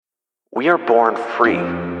We are born free.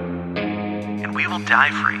 And we will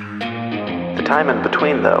die free. The time in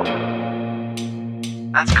between, though,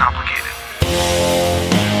 that's complicated.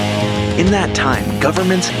 In that time,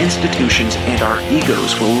 governments, institutions, and our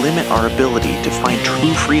egos will limit our ability to find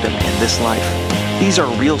true freedom in this life. These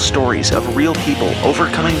are real stories of real people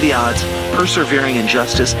overcoming the odds, persevering in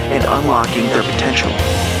justice, and unlocking their potential.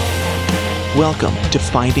 Welcome to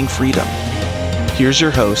Finding Freedom. Here's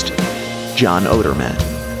your host, John Odermatt.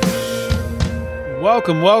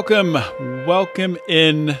 Welcome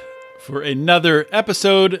in for another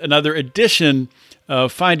episode, another edition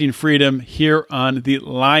of Finding Freedom here on the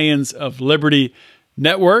Lions of Liberty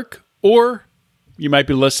Network, or you might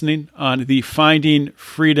be listening on the Finding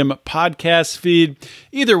Freedom podcast feed.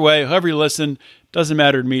 Either way, however you listen, doesn't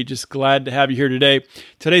matter to me. Just glad to have you here today.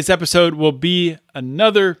 Today's episode will be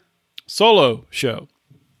another solo show,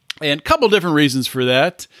 and a couple different reasons for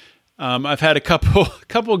that. I've had a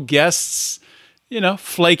couple guests,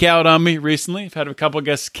 flake out on me recently. I've had a couple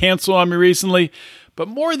guests cancel on me recently, but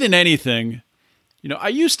more than anything, I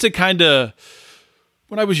used to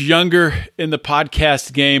when I was younger in the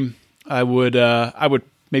podcast game, I would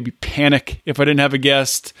maybe panic if I didn't have a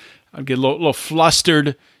guest. I'd get a little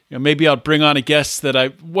flustered. Maybe I'd bring on a guest that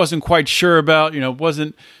I wasn't quite sure about,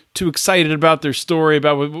 wasn't too excited about their story,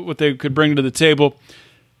 about what they could bring to the table.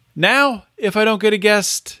 Now, if I don't get a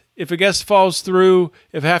guest, if a guest falls through,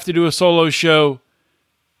 if I have to do a solo show,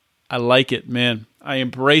 I like it, man. I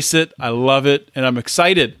embrace it. I love it. And I'm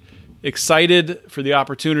excited for the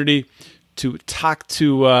opportunity to talk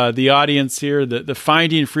to the audience here, the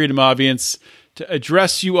Finding Freedom audience, to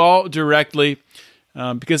address you all directly.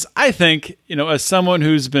 Because I think, as someone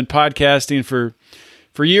who's been podcasting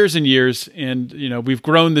for years and years, and, we've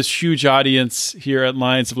grown this huge audience here at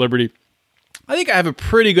Lions of Liberty, I think I have a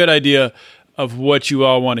pretty good idea of what you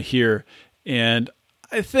all want to hear. And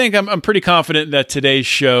I think I'm pretty confident that today's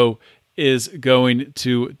show is going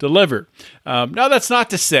to deliver. Now, that's not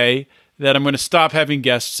to say that I'm going to stop having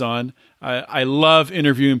guests on. I love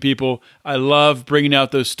interviewing people. I love bringing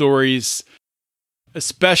out those stories,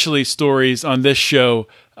 especially stories on this show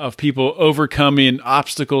of people overcoming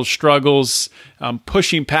obstacles, struggles,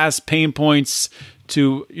 pushing past pain points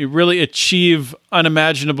to really achieve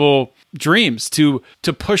unimaginable dreams, to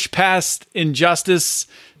push past injustice,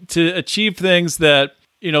 to achieve things that,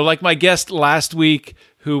 like my guest last week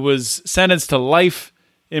who was sentenced to life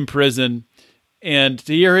in prison, and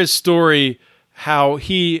to hear his story, how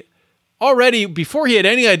he already, before he had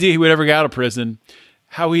any idea he would ever get out of prison,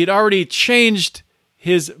 how he had already changed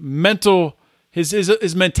his mentality,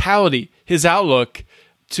 his outlook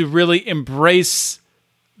to really embrace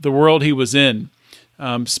the world he was in,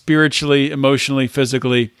 spiritually, emotionally,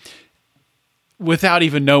 physically, without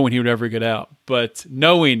even knowing he would ever get out, but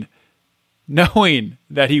knowing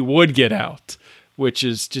that he would get out, which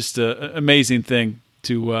is just an amazing thing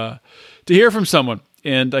to hear from someone.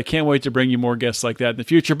 And I can't wait to bring you more guests like that in the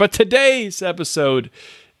future. But today's episode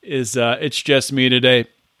is it's just me today.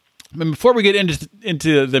 And before we get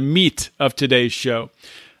into the meat of today's show,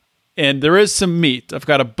 and there is some meat, I've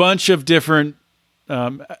got a bunch of different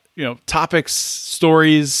topics,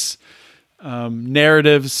 stories,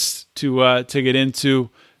 narratives to get into.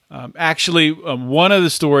 One of the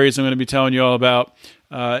stories I'm going to be telling you all about,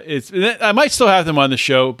 I might still have them on the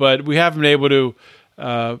show, but we haven't been able to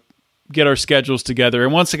get our schedules together.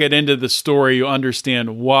 And once I get into the story, you'll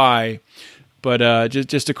understand why. But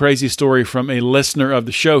just a crazy story from a listener of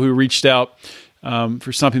the show who reached out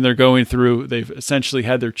for something they're going through. They've essentially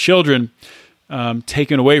had their children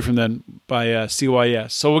taken away from them by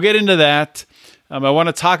CYS. So we'll get into that. I want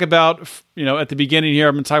to talk about, at the beginning here,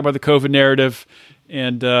 I'm going to talk about the COVID narrative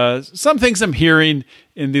and some things I'm hearing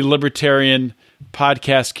in the libertarian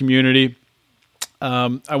podcast community.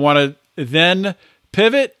 I want to then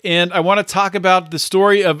pivot, and I want to talk about the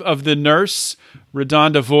story of the nurse,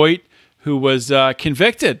 Redonda Voigt, who was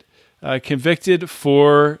convicted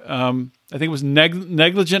for, I think it was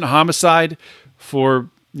negligent homicide for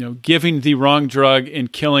giving the wrong drug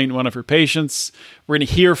and killing one of her patients. We're going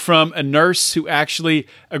to hear from a nurse who actually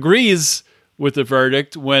agrees with the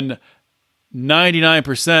verdict when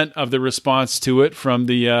 99% of the response to it from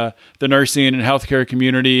the nursing and healthcare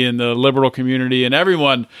community and the liberal community and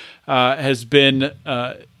everyone has been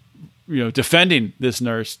defending this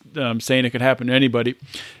nurse, saying it could happen to anybody.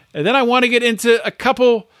 And then I want to get into a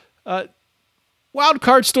couple wild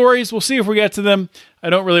card stories. We'll see if we get to them. I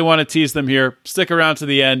don't really want to tease them here. Stick around to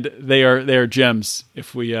the end. They are gems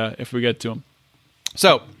if we get to them.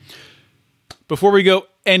 So before we go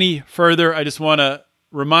any further, I just want to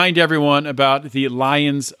remind everyone about the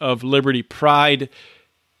Lions of Liberty Pride.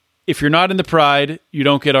 if you're not in the Pride, you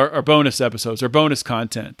don't get our bonus episodes, our bonus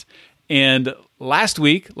content. And last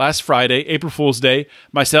Friday, April Fool's Day,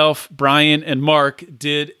 myself, Brian, and Mark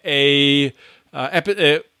did an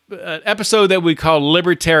episode that we call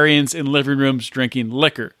Libertarians in Living Rooms Drinking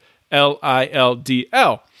Liquor,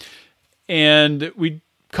 LILDL. And we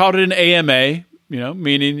called it an AMA,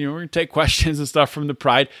 meaning we're going to take questions and stuff from the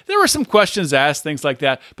Pride. There were some questions asked, things like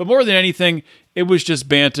that. But more than anything, it was just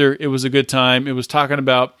banter. It was a good time. It was talking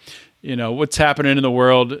about, what's happening in the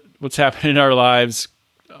world, what's happening in our lives,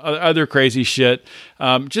 other crazy shit.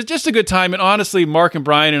 Just a good time. And honestly, Mark and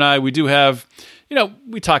Brian and I, we do have,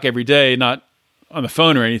 we talk every day, not on the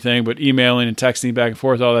phone or anything, but emailing and texting back and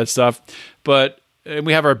forth, all that stuff. And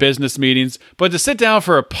we have our business meetings. But to sit down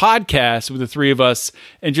for a podcast with the three of us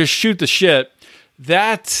and just shoot the shit,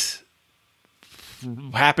 that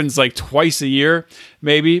happens like twice a year,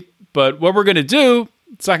 maybe. But what we're going to do,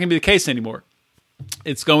 it's not going to be the case anymore.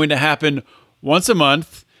 It's going to happen once a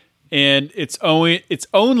month, and it's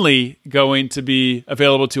only going to be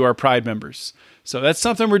available to our Pride members. So that's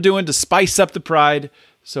something we're doing to spice up the Pride.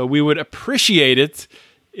 So we would appreciate it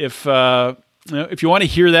if you want to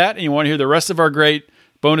hear that and you want to hear the rest of our great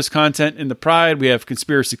bonus content in the Pride. We have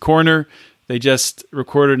Conspiracy Corner. They just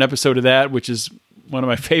recorded an episode of that, which is one of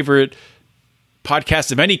my favorite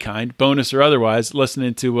podcasts of any kind, bonus or otherwise,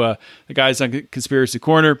 listening to the guys on Conspiracy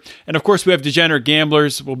Corner. And of course, we have Degenerate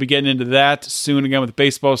Gamblers. We'll be getting into that soon again with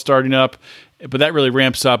baseball starting up. But that really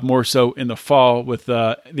ramps up more so in the fall with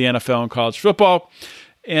the NFL and college football.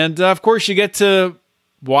 And of course, you get to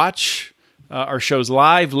watch our shows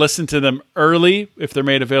live, listen to them early if they're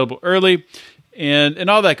made available early, and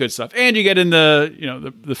all that good stuff. And you get in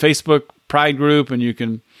the Facebook Pride group, and you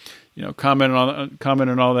can comment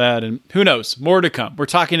on all that. And who knows, more to come. We're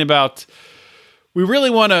talking about. We really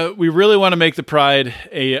want to make the Pride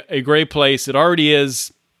a great place. It already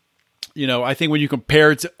is. I think when you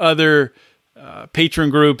compare it to other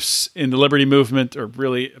patron groups in the Liberty movement, or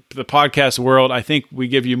really the podcast world, I think we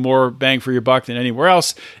give you more bang for your buck than anywhere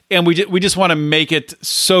else. And we just want to make it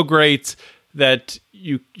so great that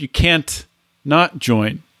you can't not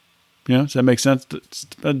join. Does that make sense? It's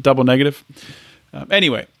a double negative.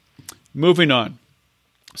 Anyway, moving on.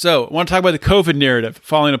 So I want to talk about the COVID narrative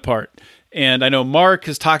falling apart. And I know Mark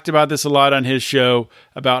has talked about this a lot on his show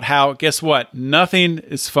about how, guess what? Nothing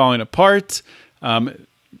is falling apart.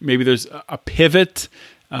 Maybe there's a pivot.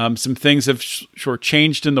 Some things have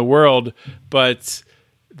changed in the world, but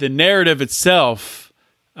the narrative itself,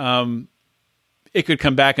 it could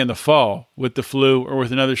come back in the fall with the flu or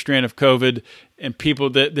with another strand of COVID, and people,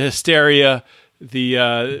 the hysteria,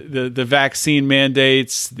 the vaccine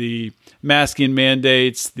mandates, the masking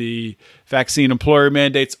mandates, the vaccine employer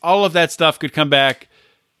mandates, all of that stuff could come back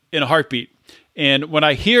in a heartbeat. And when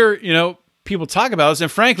I hear, people talk about this,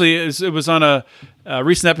 and frankly, it was on a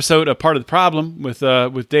recent episode of Part of the Problem with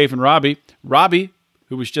Dave and Robbie,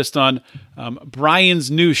 who was just on Brian's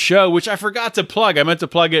new show, which I forgot to plug. I meant to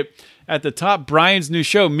plug it at the top. Brian's new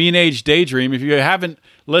show, Mean Age Daydream. If you haven't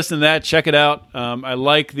listened to that, check it out. I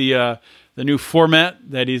like the new format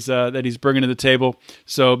that he's bringing to the table.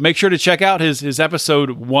 So make sure to check out his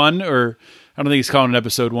episode 1, or I don't think he's calling it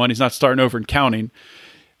episode 1. He's not starting over and counting.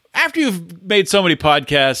 After you've made so many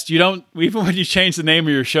podcasts, you don't, even when you change the name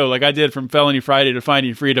of your show, like I did from Felony Friday to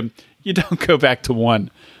Finding Freedom, you don't go back to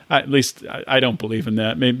 1. At least I don't believe in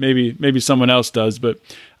that. Maybe someone else does, but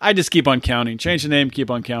I just keep on counting. Change the name,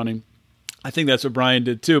 keep on counting. I think that's what Brian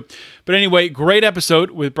did too. But anyway, great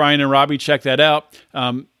episode with Brian and Robbie. Check that out.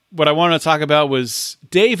 What I wanted to talk about was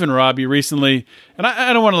Dave and Robbie recently, and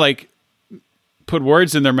I don't want to put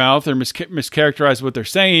words in their mouth or mischaracterize what they're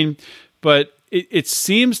saying, but it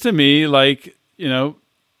seems to me like,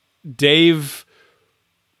 Dave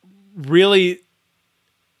really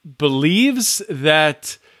believes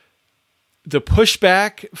that the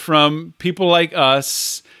pushback from people like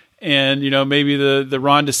us and, maybe the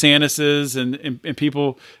Ron DeSantis's and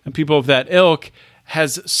people of that ilk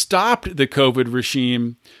has stopped the COVID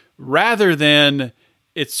regime, rather than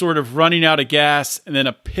it's sort of running out of gas and then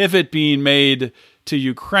a pivot being made to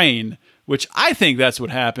Ukraine, which I think that's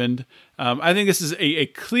what happened. I think this is a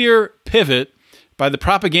clear pivot by the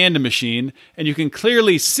propaganda machine, and you can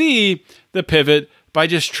clearly see the pivot by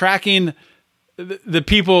just tracking the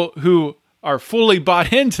people who are fully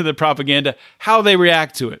bought into the propaganda, how they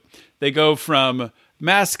react to it. They go from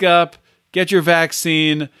mask up, get your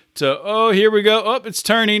vaccine, to, oh, here we go. Oh, it's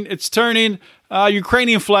turning.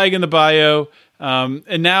 Ukrainian flag in the bio.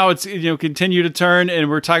 And now it's, continue to turn,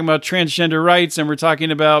 and we're talking about transgender rights, and we're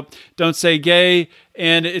talking about don't say gay,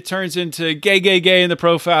 and it turns into gay in the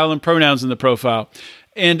profile and pronouns in the profile.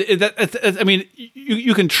 And I mean,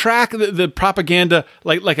 you can track the propaganda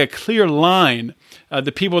like a clear line,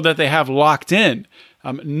 the people that they have locked in.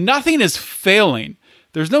 Nothing is failing.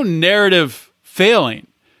 There's no narrative failing.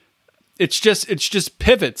 It's just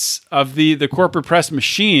pivots of the corporate press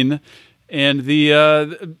machine and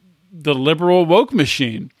the liberal woke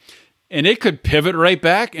machine. And it could pivot right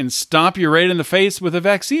back and stomp you right in the face with a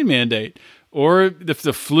vaccine mandate. Or if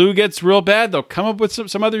the flu gets real bad, they'll come up with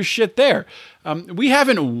some other shit there. We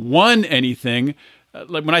haven't won anything.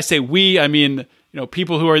 Like when I say we, I mean,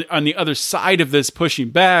 people who are on the other side of this pushing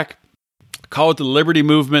back. Call it the liberty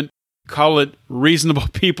movement. Call it reasonable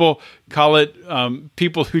people. Call it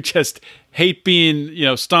people who just hate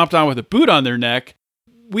being, stomped on with a boot on their neck.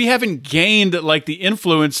 We haven't gained like the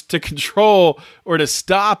influence to control or to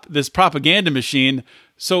stop this propaganda machine.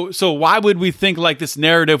 So why would we think like this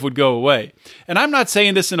narrative would go away? And I'm not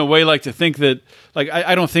saying this in a way like to think that like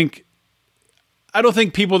I don't think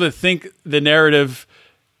people that think the narrative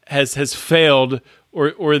has failed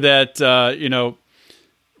or that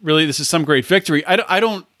really this is some great victory. I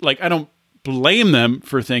don't blame them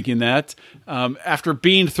for thinking that. After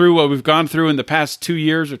being through what we've gone through in the past 2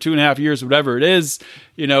 years or 2.5 years, whatever it is,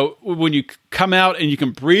 when you come out and you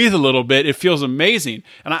can breathe a little bit, it feels amazing.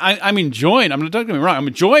 And I'm enjoying, don't get me wrong, I'm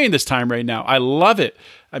enjoying this time right now. I love it.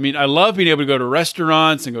 I mean, I love being able to go to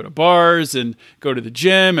restaurants and go to bars and go to the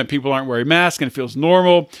gym and people aren't wearing masks and it feels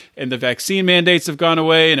normal and the vaccine mandates have gone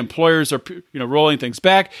away and employers are, rolling things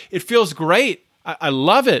back. It feels great. I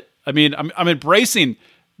love it. I mean, I'm embracing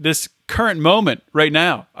this current moment right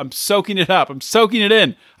now. I'm soaking it up. I'm soaking it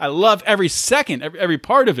in. I love every second, every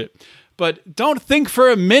part of it. But don't think for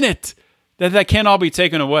a minute that can't all be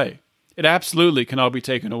taken away. It absolutely can all be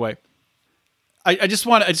taken away. I just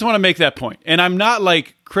want to make that point. And I'm not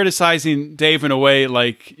like criticizing Dave in a way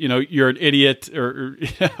like, you're an idiot or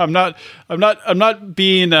I'm not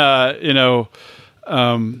being I'm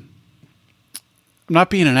not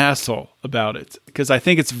being an asshole about it because I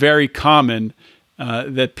think it's very common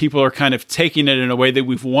that people are kind of taking it in a way that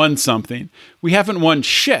we've won something. We haven't won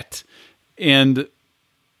shit. And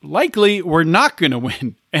likely we're not going to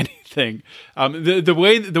win anything. The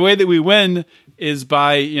way that we win is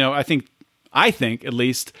by, I think at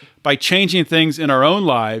least, by changing things in our own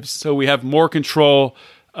lives so we have more control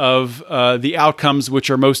of the outcomes which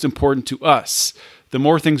are most important to us. The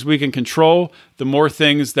more things we can control, the more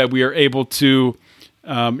things that we are able to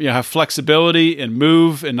have flexibility and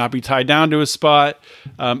move and not be tied down to a spot.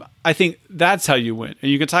 I think that's how you win. And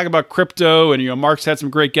you can talk about crypto and, Mark's had some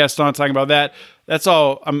great guests on talking about that. That's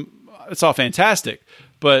all fantastic.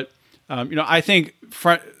 But, I think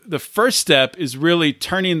the first step is really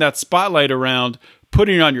turning that spotlight around,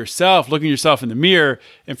 putting it on yourself, looking yourself in the mirror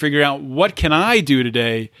and figuring out what can I do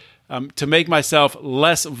today to make myself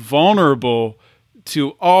less vulnerable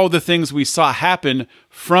to all the things we saw happen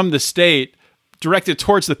from the state directed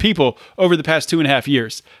towards the people over the past 2.5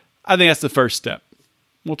 years. I think that's the first step.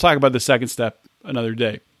 We'll talk about the second step another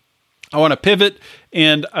day. I want to pivot,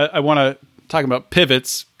 and I want to talk about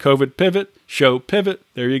pivots. COVID pivot, show pivot.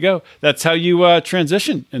 There you go. That's how you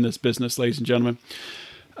transition in this business, ladies and gentlemen.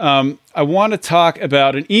 I want to talk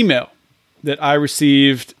about an email that I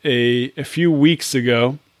received a few weeks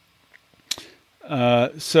ago. I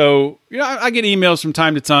get emails from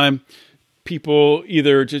time to time. People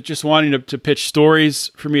either just wanting to pitch stories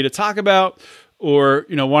for me to talk about or,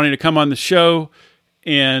 wanting to come on the show.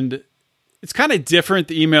 And it's kind of different,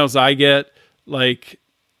 the emails I get. Like,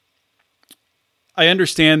 I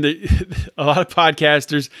understand that a lot of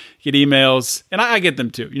podcasters get emails, and I get them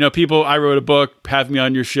too. People, I wrote a book, have me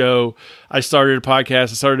on your show. I started a podcast,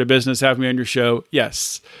 I started a business, have me on your show.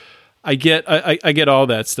 Yes, I get all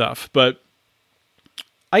that stuff. But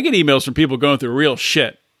I get emails from people going through real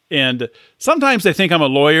shit. And sometimes they think I'm a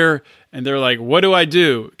lawyer and they're like, what do I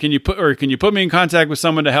do? Can you put me in contact with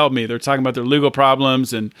someone to help me? They're talking about their legal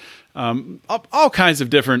problems and all kinds of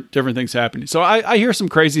different things happening. So I hear some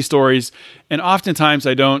crazy stories and oftentimes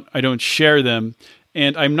I don't share them.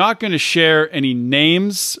 And I'm not going to share any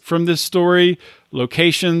names from this story,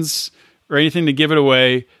 locations, or anything to give it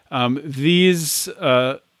away.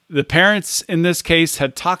 The parents in this case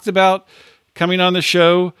had talked about coming on the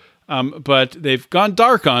show, but they've gone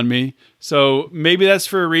dark on me. So maybe that's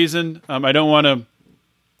for a reason. I don't want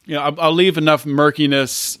to, I'll leave enough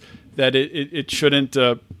murkiness that it shouldn't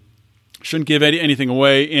give anything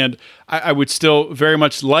away. And I would still very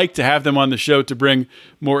much like to have them on the show to bring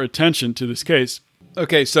more attention to this case.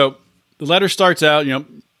 Okay, so the letter starts out,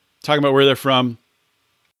 talking about where they're from,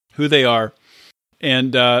 who they are.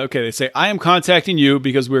 And, they say, I am contacting you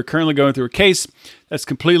because we're currently going through a case that's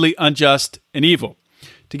completely unjust and evil.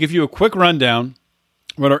 To give you a quick rundown,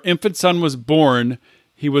 When our infant son was born,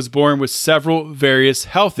 he was born with several various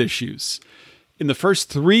health issues. In the first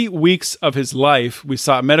 3 weeks of his life, we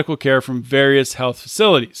sought medical care from various health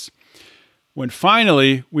facilities. When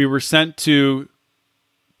finally we were sent to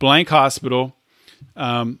blank hospital,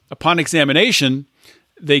 upon examination,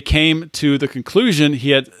 they came to the conclusion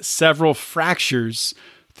he had several fractures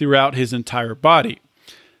throughout his entire body.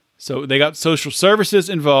 So they got social services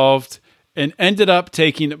involved and ended up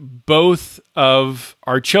taking both of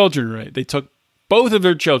our children away. They took both of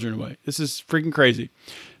their children away. This is freaking crazy.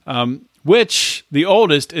 Which the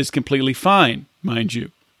oldest is completely fine, mind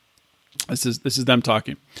you. This is them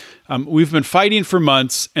talking. We've been fighting for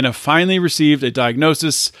months and have finally received a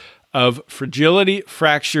diagnosis of fragility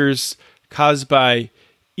fractures caused by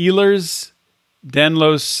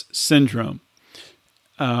Ehlers-Danlos syndrome.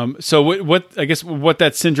 So what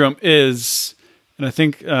that syndrome is, and I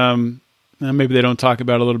think maybe they don't talk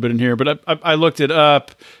about it a little bit in here, but I looked it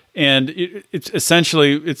up, and it's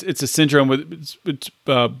essentially it's a syndrome with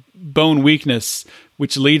bone weakness,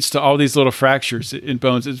 which leads to all these little fractures in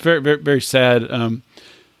bones. It's very, very, very sad,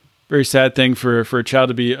 very sad thing for a child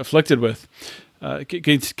to be afflicted with.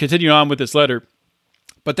 Continue on with this letter,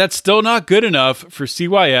 but that's still not good enough for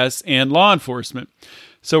CYS and law enforcement.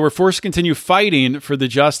 So we're forced to continue fighting for the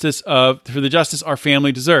justice our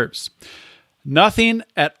family deserves. Nothing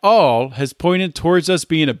at all has pointed towards us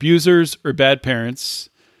being abusers or bad parents.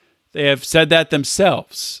 They have said that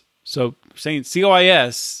themselves. So saying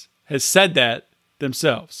CYS has said that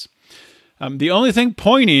themselves. The only thing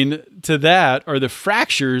pointing to that are the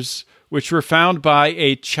fractures which were found by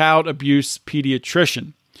a child abuse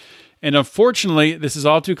pediatrician. And unfortunately, this is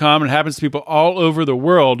all too common. It happens to people all over the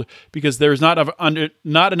world because there is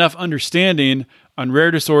not enough understanding on rare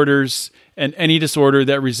disorders and any disorder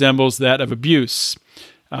that resembles that of abuse.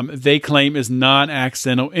 They claim is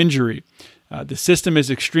non-accidental injury. The system is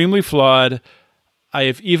extremely flawed. I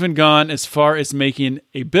have even gone as far as making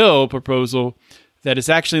a bill proposal that is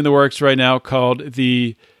actually in the works right now called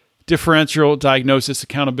the Differential Diagnosis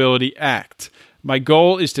Accountability Act. My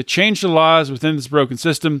goal is to change the laws within this broken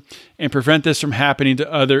system and prevent this from happening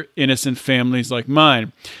to other innocent families like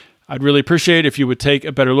mine. I'd really appreciate it if you would take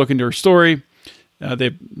a better look into her story.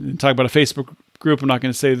 They talk about a Facebook group. I'm not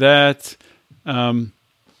going to say that.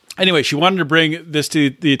 Anyway, she wanted to bring this to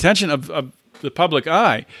the attention of the public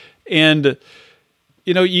eye. And,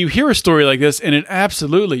 you know, you hear a story like this and it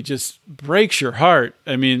absolutely just breaks your heart.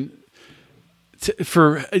 I mean,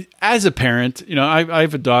 as a parent, you know, I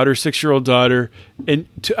have a daughter, 6-year-old daughter, and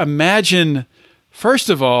to imagine, first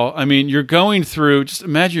of all, I mean, imagine you're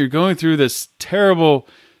going through this terrible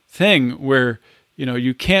thing where, you know,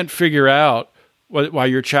 you can't figure out why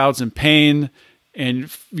your child's in pain, and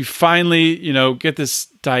you finally, you know, get this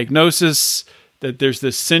diagnosis that there's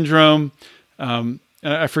this syndrome.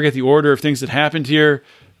 I forget the order of things that happened here,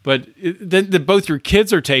 but then both your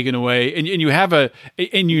kids are taken away, and you have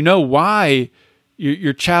and you know why.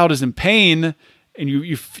 Your child is in pain, and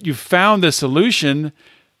you found the solution,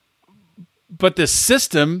 but the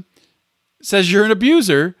system says you're an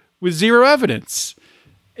abuser with zero evidence.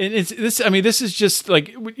 And this is just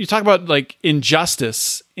like, you talk about like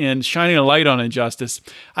injustice and shining a light on injustice.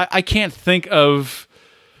 I can't think of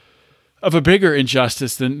a bigger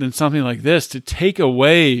injustice than something like this, to take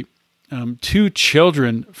away 2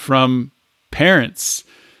 children from parents.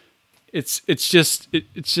 It's just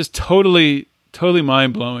totally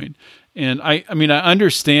mind-blowing. And I mean, I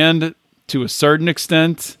understand to a certain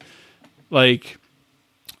extent, like,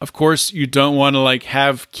 of course you don't want to like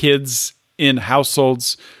have kids in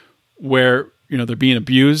households where, you know, they're being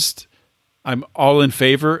abused. I'm all in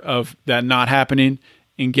favor of that not happening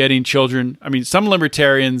and getting children. I mean, some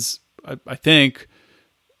libertarians, I think,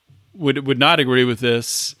 would not agree with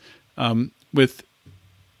this, with,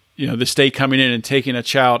 you know, the state coming in and taking a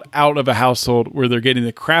child out of a household where they're getting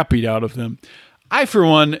the crap beat out of them. I, for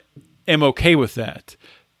one, am okay with that.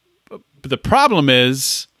 But the problem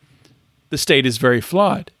is the state is very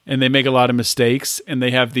flawed, and they make a lot of mistakes, and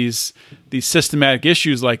they have these systematic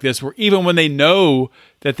issues like this, where even when they know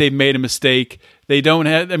that they've made a mistake, they don't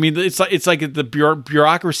have. I mean, it's like the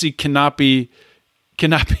bureaucracy cannot be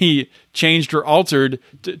changed or altered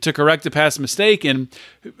to correct a past mistake. And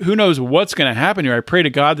who knows what's going to happen here. I pray to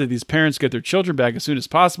God that these parents get their children back as soon as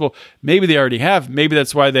possible. Maybe they already have. Maybe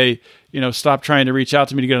that's why they, you know, stopped trying to reach out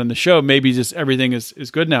to me to get on the show. Maybe just everything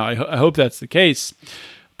is good now. I hope that's the case.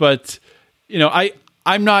 But, you know,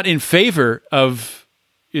 I'm not in favor of,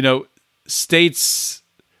 you know, states.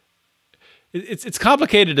 It's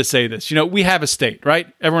complicated to say this. You know, we have a state, right?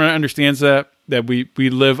 Everyone understands that we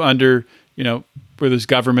live under, you know, where there's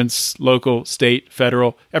governments, local, state,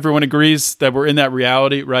 federal. Everyone agrees that we're in that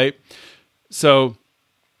reality, right? So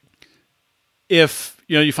if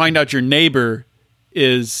you find out your neighbor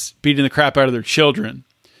is beating the crap out of their children,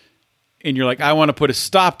 and you're like, I want to put a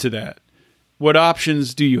stop to that, what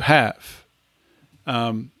options do you have?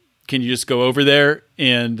 Can you just go over there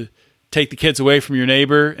and take the kids away from your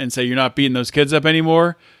neighbor and say you're not beating those kids up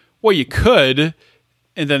anymore? Well, you could,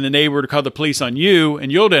 and then the neighbor would call the police on you,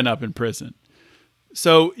 and you'll end up in prison.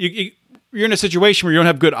 So you're in a situation where you don't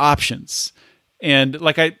have good options. And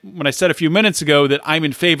when I said a few minutes ago that I'm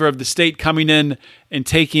in favor of the state coming in and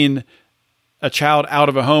taking a child out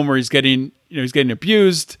of a home where he's getting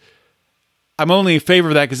abused, I'm only in favor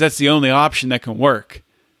of that because that's the only option that can work.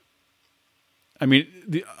 I mean,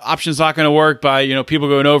 the option's not going to work by people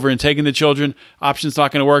going over and taking the children. Option's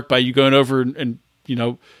not going to work by you going over and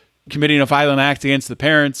committing a violent act against the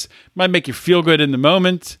parents. It might make you feel good in the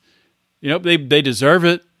moment. They deserve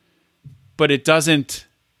it, but it doesn't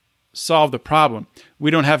solve the problem.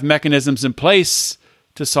 We don't have mechanisms in place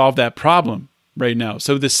to solve that problem right now.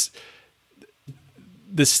 So this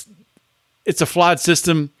it's a flawed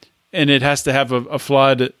system, and it has to have a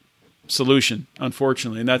flawed solution,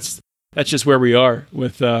 unfortunately. And that's just where we are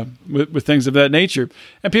with things of that nature.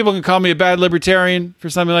 And people can call me a bad libertarian for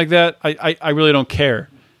something like that. I really don't care.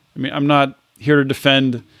 I mean, I'm not here to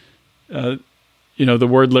defend the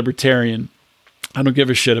word libertarian. I don't give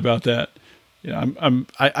a shit about that.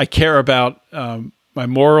 I care about my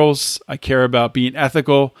morals. I care about being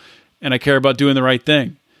ethical, and I care about doing the right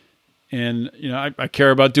thing. And I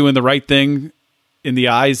care about doing the right thing in the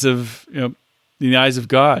eyes of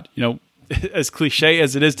God. As cliche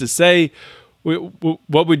as it is to say,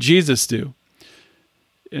 what would Jesus do?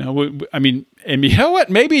 I mean, and you know what?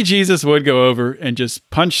 Maybe Jesus would go over and just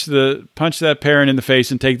punch that parent in the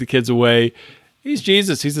face and take the kids away. He's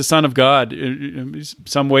Jesus. He's the Son of God. He's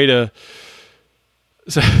some way to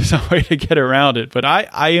get around it. But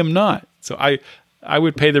I am not. So I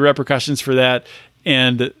would pay the repercussions for that,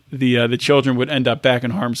 and the children would end up back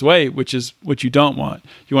in harm's way, which is what you don't want.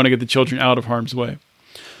 You want to get the children out of harm's way.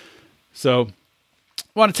 So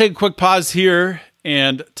I want to take a quick pause here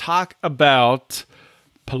and talk about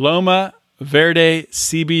Paloma Verde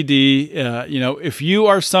CBD. If you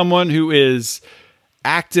are someone who is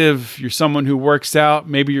active, you're someone who works out,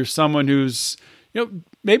 maybe you're someone who's,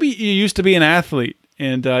 maybe you used to be an athlete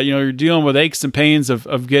and, you're dealing with aches and pains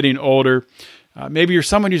of getting older. Maybe you're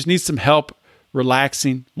someone who just needs some help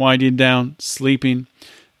relaxing, winding down, sleeping.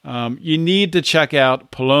 You need to check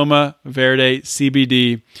out Paloma Verde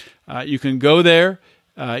CBD. You can go there,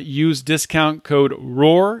 use discount code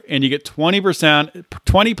ROAR, and you get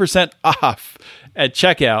 20% off at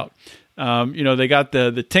checkout. They got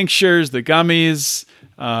the tinctures, the gummies,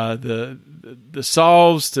 the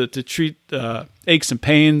salves to treat aches and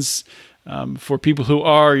pains for people who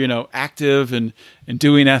are active and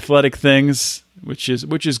doing athletic things, which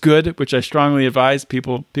is good, which I strongly advise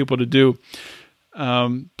people to do.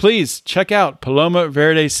 Please check out Paloma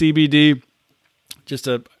Verde CBD. Just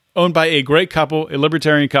owned by a great couple, a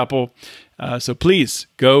libertarian couple. So please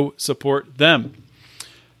go support them.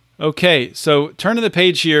 Okay, so turning the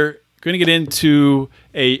page here, going to get into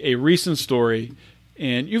a recent story,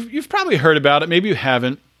 and you've probably heard about it. Maybe you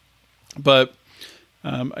haven't, but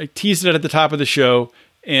I teased it at the top of the show.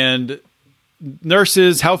 And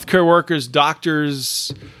nurses, healthcare workers,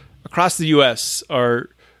 doctors across the U.S. are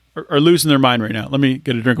losing their mind right now. Let me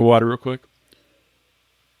get a drink of water real quick.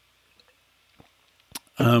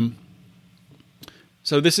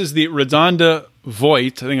 So this is the Redonda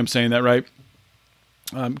Voigt, I think I'm saying that right,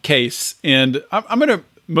 case. And I'm going to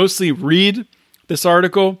mostly read this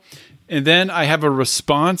article, and then I have a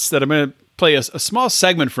response that I'm going to play a small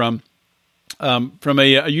segment from a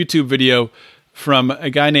YouTube video from a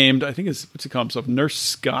guy named, I think what's he call himself? Nurse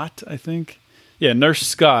Scott, I think. Yeah, Nurse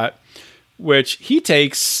Scott, which he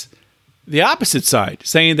takes the opposite side,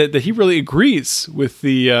 saying that he really agrees with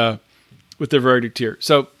the verdict here.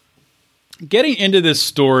 So getting into this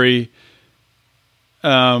story,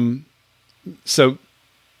 and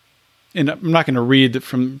I'm not going to read it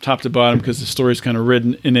from top to bottom because the story is kind of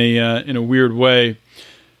written in a weird way.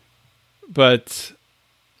 But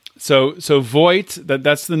so Voigt,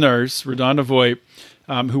 that's the nurse, Redonda Voigt,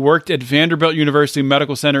 who worked at Vanderbilt University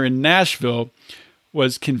Medical Center in Nashville,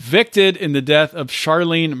 was convicted in the death of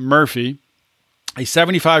Charlene Murphy, a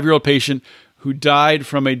 75-year-old patient who died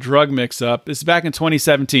from a drug mix-up. This is back in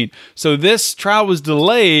 2017. So this trial was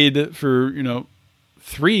delayed for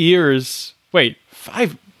 3 years. Wait,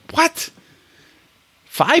 5? What?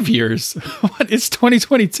 5 years? What? It's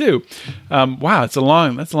 2022. Wow, that's a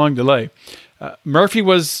long delay. Murphy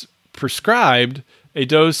was prescribed a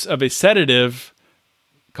dose of a sedative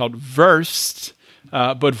called Versed,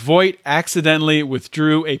 but Voigt accidentally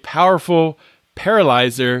withdrew a powerful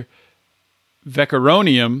paralyzer,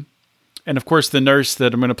 Vecuronium. And of course, the nurse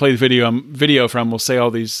that I'm going to play the video from will say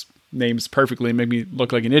all these names perfectly and make me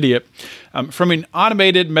look like an idiot, from an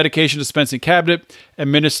automated medication dispensing cabinet,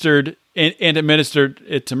 administered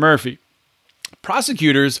it to Murphy.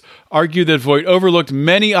 Prosecutors argue that Voigt overlooked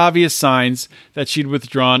many obvious signs that she'd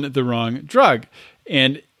withdrawn the wrong drug,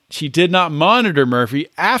 and she did not monitor Murphy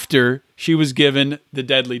after she was given the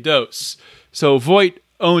deadly dose. So Voigt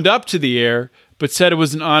owned up to the error, but said it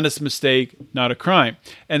was an honest mistake, not a crime.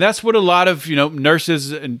 And that's what a lot of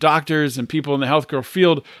nurses and doctors and people in the healthcare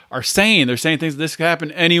field are saying. They're saying things, this could happen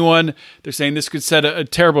to anyone. They're saying this could set a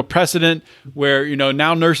terrible precedent where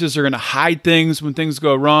now nurses are going to hide things when things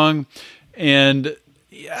go wrong. And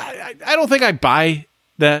I don't think I buy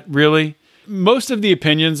that, really. Most of the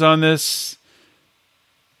opinions on this,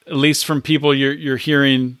 at least from people you're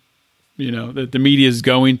hearing, that the media is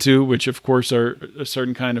going to, which of course are a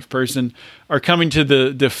certain kind of person, are coming to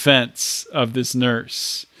the defense of this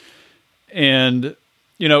nurse. And,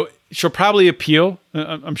 she'll probably appeal.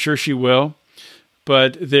 I'm sure she will.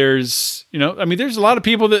 But there's a lot of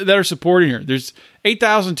people that are supporting her. There's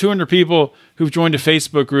 8,200 people who've joined a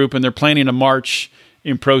Facebook group, and they're planning a march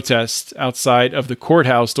in protest outside of the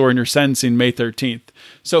courthouse during her sentencing May 13th.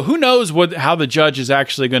 So who knows how the judge is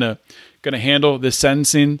actually going to handle this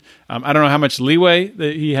sentencing. I don't know how much leeway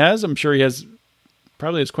that he has. I'm sure he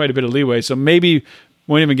probably has quite a bit of leeway. So maybe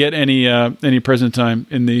won't even get any prison time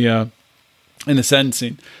in the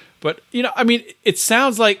sentencing. But it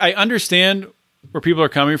sounds like I understand where people are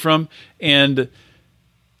coming from, and a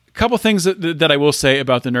couple things that I will say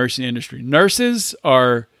about the nursing industry. Nurses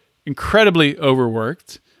are incredibly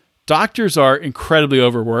overworked. Doctors are incredibly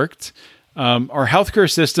overworked. Our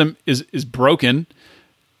healthcare system is broken.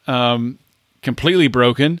 Completely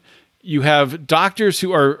broken. You have doctors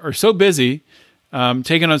who are so busy,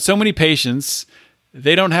 taking on so many patients,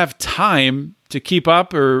 they don't have time to keep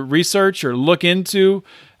up or research or look into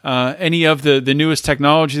any of the newest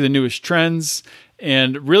technology, the newest trends,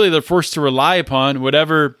 and really they're forced to rely upon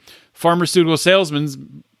whatever pharmaceutical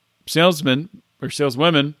salesmen or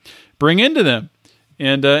saleswomen bring into them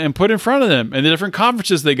and put in front of them, and the different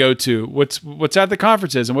conferences they go to, what's at the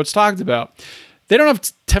conferences and what's talked about. They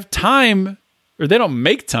don't have time, or they don't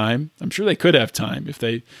make time. I'm sure they could have time if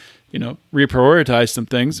they, reprioritize some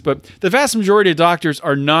things. But the vast majority of doctors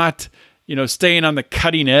are not, staying on the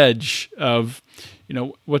cutting edge of,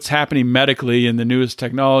 what's happening medically and the newest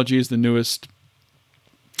technologies, the newest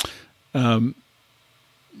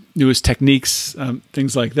techniques,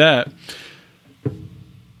 things like that.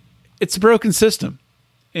 It's a broken system.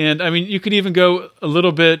 And you could even go a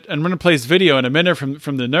little bit, and I'm going to play this video in a minute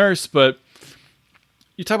from the nurse, but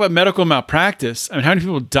you talk about medical malpractice. How many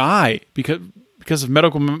people die because of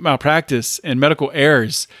medical malpractice and medical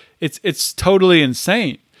errors? It's totally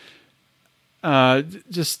insane.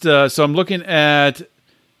 So I'm looking at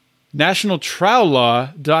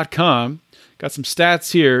nationaltriallaw.com. Got some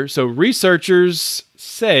stats here. So researchers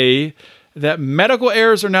say that medical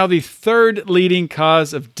errors are now the third leading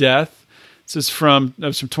cause of death. This is from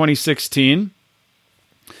 2016.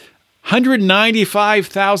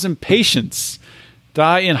 195,000 patients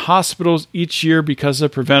die in hospitals each year because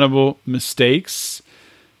of preventable mistakes.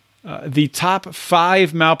 The top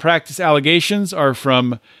 5 malpractice allegations are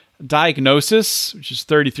from diagnosis, which is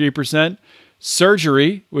 33%,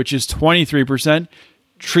 surgery, which is 23%,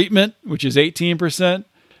 treatment, which is 18%,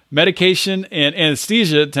 medication and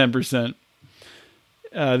anesthesia, 10%.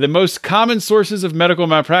 The most common sources of medical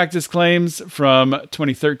malpractice claims from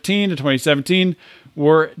 2013 to 2017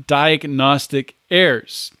 were diagnostic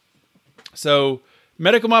errors. So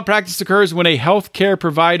medical malpractice occurs when a healthcare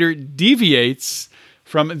provider deviates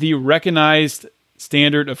from the recognized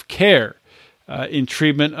standard of care in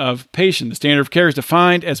treatment of patients. The standard of care is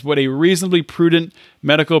defined as what a reasonably prudent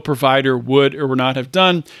medical provider would or would not have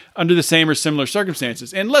done under the same or similar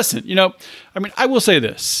circumstances. And listen, I will say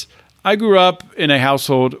this. I grew up in a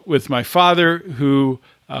household with my father who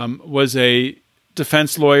was a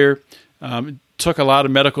defense lawyer, took a lot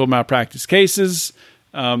of medical malpractice cases,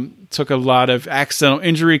 took a lot of accidental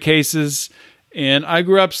injury cases, and I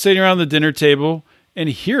grew up sitting around the dinner table and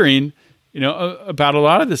hearing, about a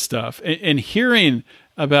lot of this stuff, and hearing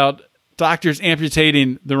about doctors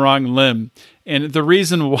amputating the wrong limb. And the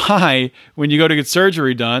reason why, when you go to get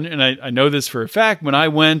surgery done, and I know this for a fact, when I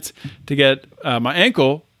went to get my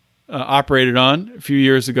ankle operated on a few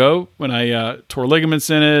years ago, when I tore ligaments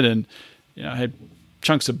in it, and I had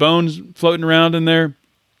chunks of bones floating around in there,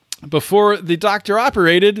 before the doctor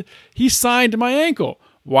operated, he signed my ankle.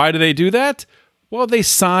 Why do they do that? Well, they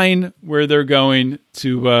sign where they're going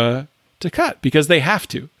to cut because they have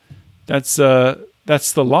to. That's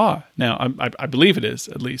the law now. I believe it is,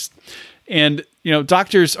 at least. And,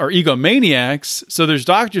 doctors are egomaniacs. So there's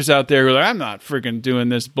doctors out there who are like, I'm not freaking doing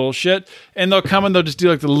this bullshit. And they'll come and they'll just do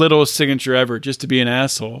like the littlest signature ever just to be an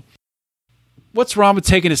asshole. What's wrong with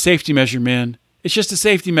taking a safety measure, man? It's just a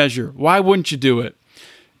safety measure. Why wouldn't you do it?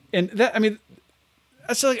 And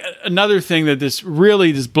that's like another thing that this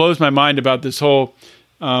really just blows my mind about this whole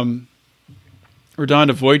RaDonda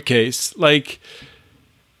Voigt case. Like,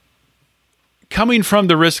 coming from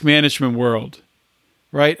the risk management world,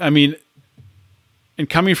 right? And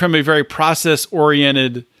coming from a very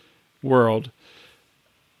process-oriented world,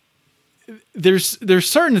 there's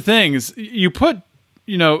certain things you put,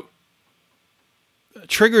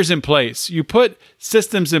 triggers in place. You put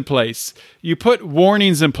systems in place. You put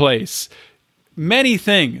warnings in place. Many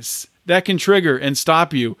things that can trigger and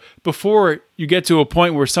stop you before you get to a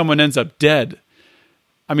point where someone ends up dead.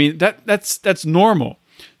 That's normal.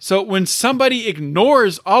 So when somebody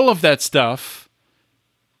ignores all of that stuff,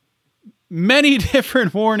 many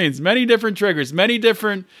different warnings, many different triggers, many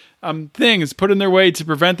different things put in their way to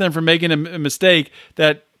prevent them from making a mistake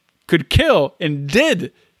that could kill and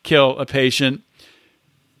did kill a patient.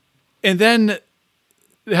 And then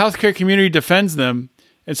the healthcare community defends them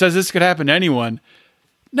and says this could happen to anyone.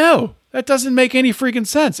 No, that doesn't make any freaking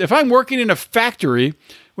sense. If I'm working in a factory,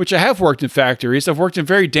 which I have worked in factories, I've worked in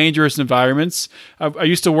very dangerous environments. I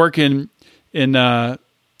used to work in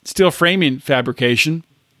steel framing fabrication,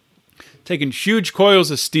 taking huge coils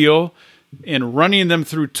of steel and running them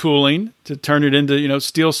through tooling to turn it into,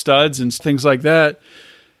 steel studs and things like that.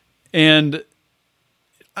 And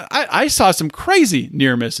I saw some crazy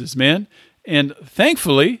near misses, man. And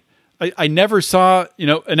thankfully, I never saw,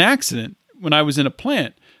 an accident when I was in a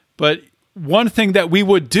plant. But one thing that we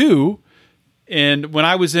would do, and when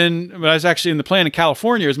I was actually in the plant in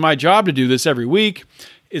California, it was my job to do this every week,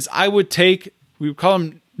 is we would call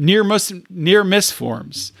them near miss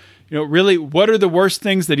forms. Really, what are the worst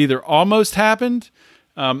things that either almost happened,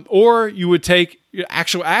 or you would take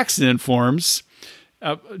actual accident forms,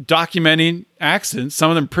 documenting accidents, some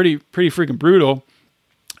of them pretty freaking brutal,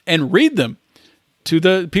 and read them to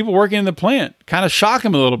the people working in the plant, kind of shock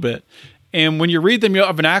them a little bit. And when you read them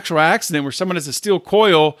of an actual accident where someone has a steel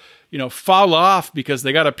coil, fall off because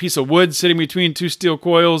they got a piece of wood sitting between two steel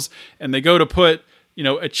coils, and they go to put,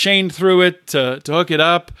 a chain through it to hook it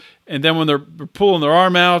up. And then when they're pulling their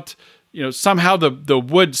arm out, somehow the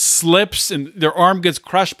wood slips and their arm gets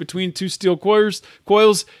crushed between two steel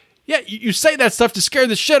coils. Yeah, you say that stuff to scare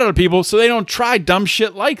the shit out of people so they don't try dumb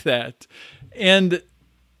shit like that. And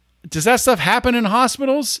does that stuff happen in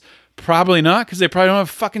hospitals? Probably not, because they probably don't have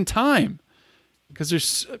fucking time. Because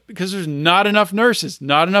there's not enough nurses,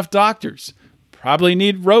 not enough doctors. Probably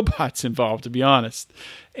need robots involved, to be honest.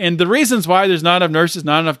 And the reasons why there's not enough nurses,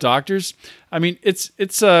 not enough doctors, it's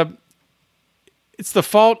the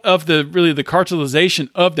fault of the cartelization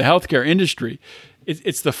of the healthcare industry.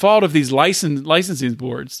 It's the fault of these licensing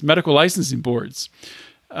boards, medical licensing boards.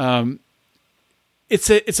 It's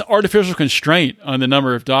an artificial constraint on the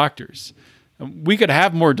number of doctors. We could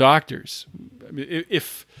have more doctors.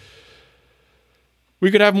 If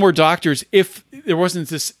we could have more doctors if there wasn't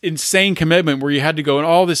this insane commitment where you had to go in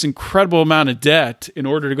all this incredible amount of debt in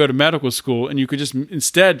order to go to medical school, and you could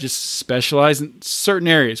instead specialize in certain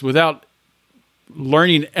areas without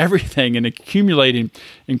learning everything and accumulating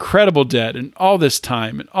incredible debt and all this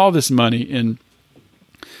time and all this money. And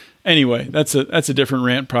anyway, that's a different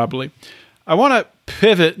rant probably. I want to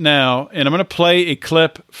pivot now, and I'm going to play a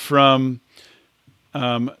clip from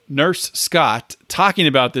Nurse Scott talking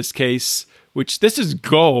about this case, which this is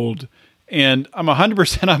gold, and I'm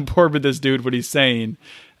 100% on board with this dude, what he's saying.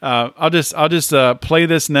 I'll just play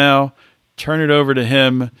this now, turn it over to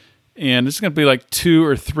him, and it's going to be like 2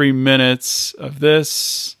 or 3 minutes of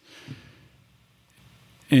this.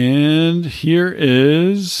 And here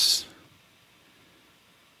is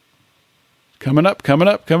coming up.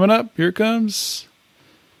 Here it comes.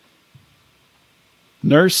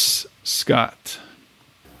 Nurse Scott.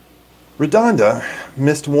 RaDonda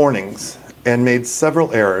missed warnings and made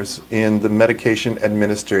several errors in the medication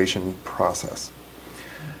administration process.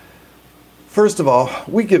 First of all,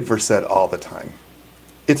 we give Versed all the time.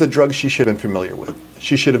 It's a drug she should have been familiar with.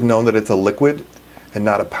 She should have known that it's a liquid and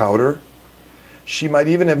not a powder. She might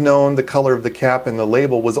even have known the color of the cap and the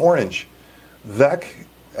label was orange. VEC,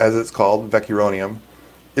 as it's called, vecuronium,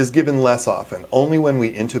 is given less often, only when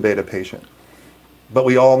we intubate a patient. But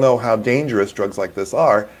we all know how dangerous drugs like this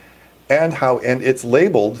are, and it's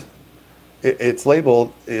labeled It's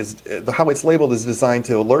labeled is how it's labeled is designed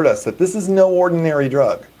to alert us that this is no ordinary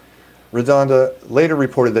drug. Redonda later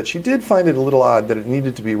reported that she did find it a little odd that it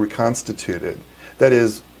needed to be reconstituted, that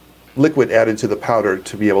is, liquid added to the powder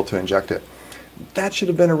to be able to inject it. That should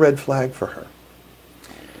have been a red flag for her.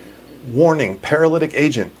 Warning, paralytic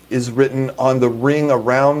agent is written on the ring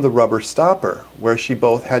around the rubber stopper, where she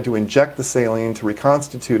both had to inject the saline to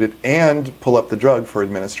reconstitute it and pull up the drug for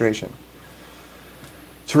administration.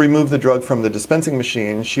 To remove the drug from the dispensing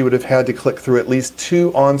machine, she would have had to click through at least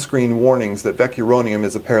 2 on-screen warnings that vecuronium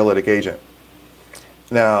is a paralytic agent.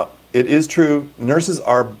 Now, it is true, nurses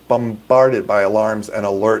are bombarded by alarms and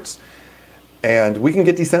alerts, and we can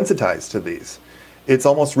get desensitized to these. It's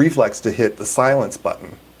almost reflex to hit the silence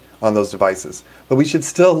button on those devices, but we should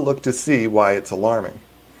still look to see why it's alarming.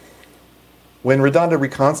 When Redonda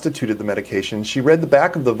reconstituted the medication, she read the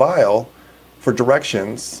back of the vial for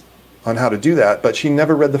directions on how to do that, but she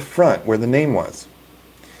never read the front where the name was.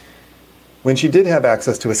 When she did have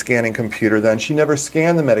access to a scanning computer, then she never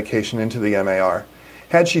scanned the medication into the MAR.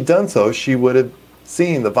 Had she done so, she would have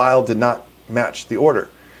seen the vial did not match the order.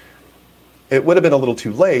 It would have been a little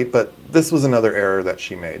too late, but this was another error that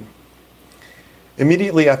she made.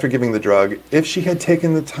 Immediately after giving the drug, if she had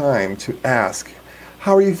taken the time to ask,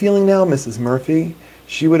 "How are you feeling now, Mrs. Murphy?"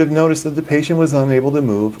 she would have noticed that the patient was unable to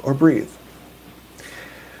move or breathe.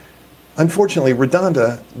 Unfortunately,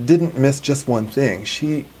 Redonda didn't miss just one thing.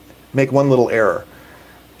 She made one little error.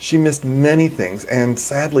 She missed many things, and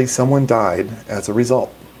sadly, someone died as a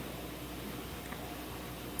result.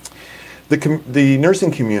 The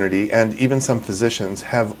nursing community and even some physicians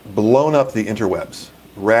have blown up the interwebs,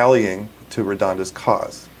 rallying to Redonda's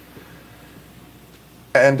cause.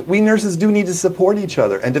 And we nurses do need to support each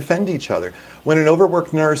other and defend each other. When an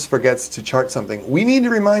overworked nurse forgets to chart something, we need to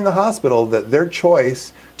remind the hospital that their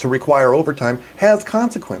choice to require overtime has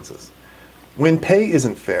consequences. When pay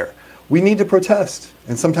isn't fair, we need to protest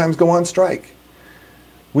and sometimes go on strike.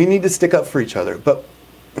 We need to stick up for each other, but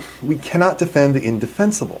we cannot defend the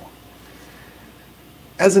indefensible.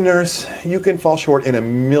 As a nurse, you can fall short in a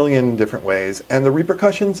million different ways, and the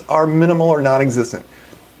repercussions are minimal or non-existent.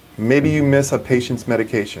 Maybe you miss a patient's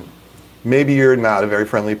medication. Maybe you're not a very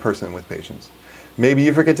friendly person with patients. Maybe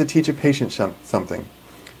you forget to teach a patient something.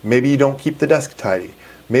 Maybe you don't keep the desk tidy.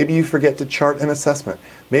 Maybe you forget to chart an assessment.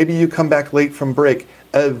 Maybe you come back late from break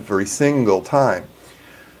every single time.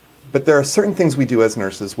 But there are certain things we do as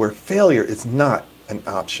nurses where failure is not an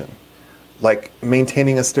option, like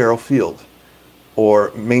maintaining a sterile field,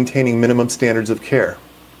 or maintaining minimum standards of care,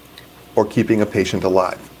 or keeping a patient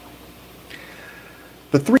alive.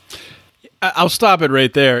 I'll stop it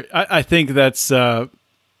right there. I think that's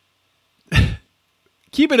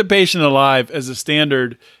keeping a patient alive as a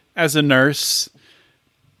standard, as a nurse,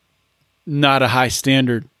 not a high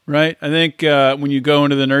standard, right? I think when you go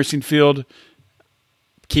into the nursing field,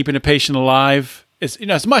 keeping a patient alive is,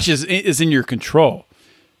 as much as is in your control.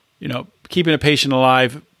 Keeping a patient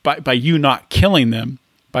alive by you not killing them,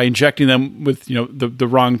 by injecting them with the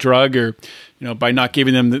wrong drug, or by not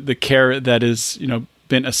giving them the care that is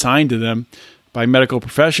been assigned to them by medical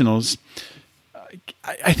professionals.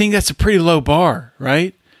 I think that's a pretty low bar,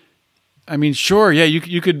 right? I mean, sure, yeah,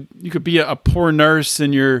 you could be a poor nurse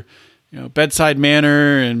in your bedside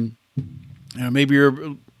manner, and maybe you're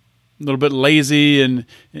a little bit lazy and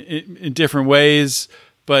in different ways,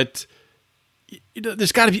 but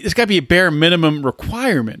there's got to be a bare minimum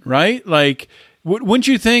requirement, right? Like, wouldn't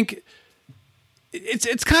you think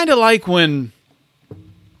it's kind of like when,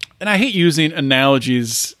 and I hate using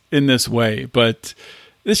analogies in this way, but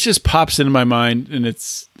this just pops into my mind, and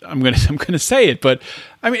I'm gonna say it, but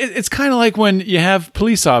I mean, it's kind of like when you have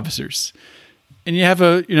police officers, and you have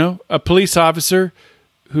a police officer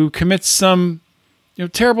who commits some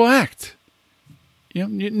terrible act.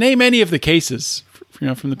 Name any of the cases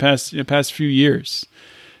from the past few years,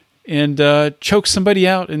 and chokes somebody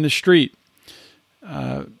out in the street,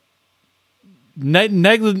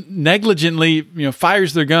 negligently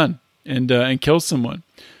fires their gun and kills someone,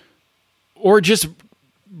 or just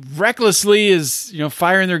recklessly is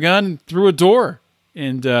firing their gun through a door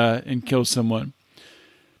and kills someone.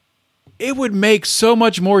 It would make so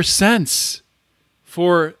much more sense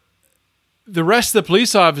for the rest of the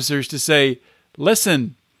police officers to say,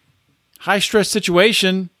 listen, high stress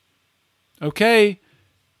situation. Okay.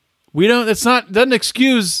 Doesn't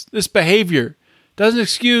excuse this behavior. Doesn't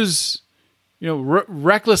excuse,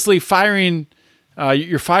 recklessly firing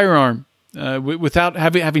your firearm without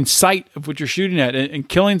having sight of what you're shooting at and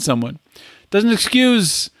killing someone. Doesn't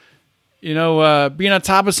excuse, being on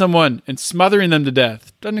top of someone and smothering them to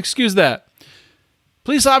death. Doesn't excuse that.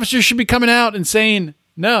 Police officers should be coming out and saying,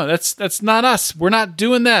 No, that's not us. We're not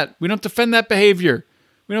doing that. We don't defend that behavior.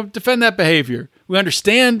 We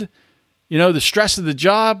understand, the stress of the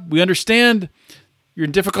job. We understand you're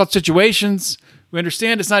in difficult situations. We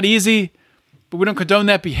understand it's not easy, but we don't condone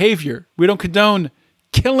that behavior. We don't condone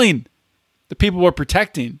killing the people we're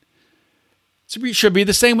protecting. So it should be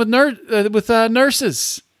the same with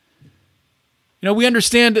nurses. We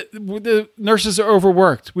understand the nurses are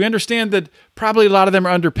overworked. We understand that probably a lot of them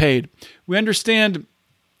are underpaid. We understand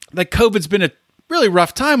that COVID's been a really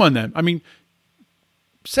rough time on them. I mean,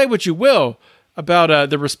 say what you will about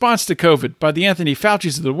the response to COVID by the Anthony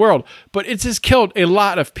Fauci's of the world, but it's just killed a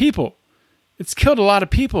lot of people.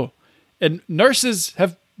 And nurses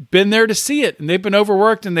have been there to see it, and they've been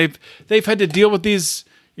overworked, and they've had to deal with these,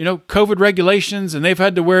 COVID regulations, and they've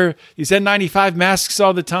had to wear these N95 masks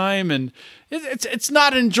all the time, and it's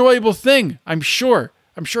not an enjoyable thing. I'm sure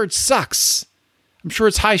it sucks. I'm sure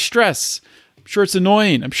it's high stress. I'm sure it's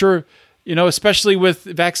annoying. I'm sure, especially with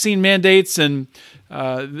vaccine mandates and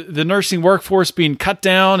the nursing workforce being cut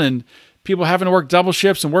down and people having to work double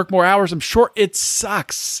shifts and work more hours. I'm sure it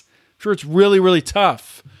sucks. I'm sure it's really, really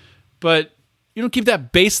tough. But you don't keep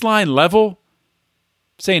that baseline level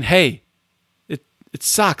saying, hey, it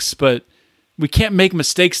sucks, but we can't make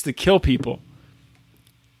mistakes to kill people.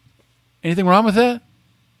 Anything wrong with that?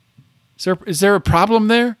 Is there a problem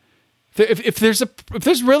there? If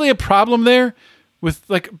there's really a problem there with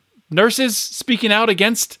like nurses speaking out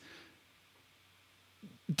against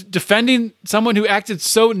defending someone who acted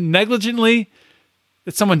so negligently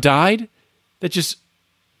that someone died, that just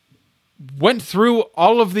went through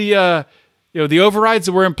all of the the overrides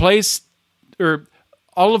that were in place, or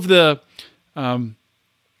all of the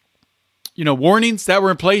warnings that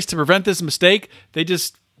were in place to prevent this mistake, they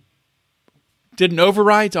just did an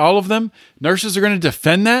override to all of them. Nurses are going to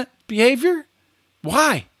defend that behavior?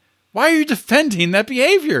 Why? Why are you defending that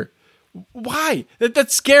behavior? Why?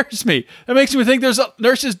 That scares me. That makes me think there's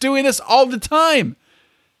nurses doing this all the time.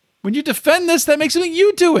 When you defend this, that makes me think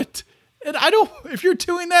you do it. And if you're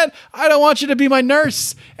doing that, I don't want you to be my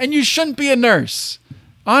nurse. And you shouldn't be a nurse.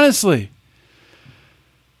 Honestly.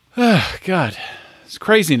 Oh, God. It's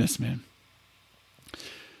craziness, man.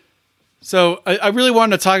 So I really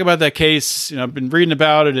wanted to talk about that case. I've been reading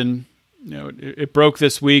about it, and it broke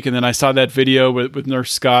this week, and then I saw that video with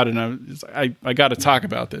Nurse Scott, and I got to talk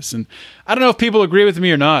about this. And I don't know if people agree with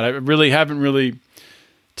me or not. I really haven't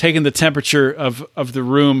taken the temperature of the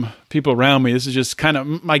room, people around me. This is just kind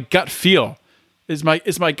of my gut feel. Is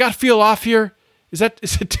my gut feel off here? Is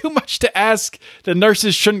it too much to ask that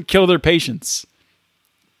nurses shouldn't kill their patients?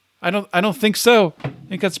 I don't think so. I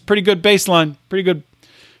think that's a pretty good baseline. Pretty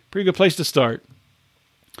good place to start.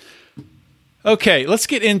 Okay, let's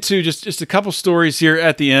get into just a couple stories here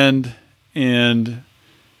at the end, and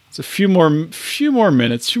it's a few more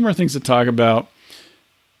minutes, few more things to talk about.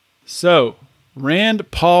 So,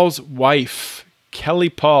 Rand Paul's wife, Kelly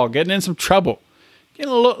Paul, getting in some trouble,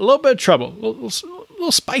 getting a little bit of trouble, a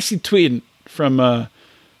little spicy tweeting from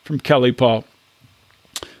Kelly Paul.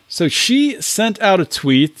 So she sent out a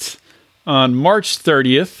tweet on March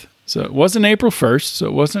 30th. So it wasn't April 1st. So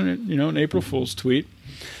it wasn't, an April Fool's tweet.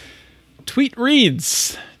 Tweet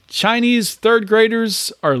reads, Chinese third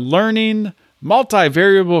graders are learning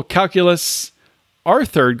multivariable calculus. Our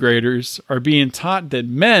third graders are being taught that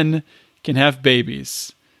men can have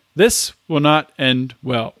babies. This will not end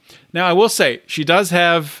well. Now, I will say, she does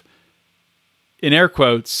have, in air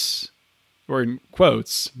quotes, or in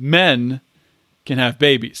quotes, men can have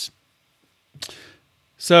babies.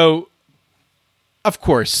 So, of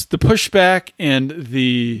course, the pushback and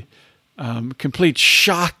the complete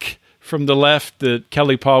shock from the left that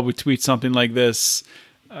Kelly Paul would tweet something like this,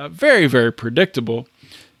 very, very predictable.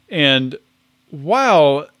 And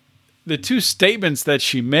while the two statements that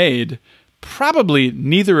she made, probably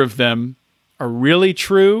neither of them are really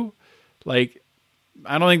true. Like,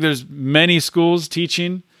 I don't think there's many schools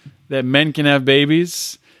teaching that men can have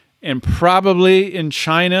babies. And probably in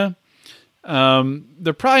China,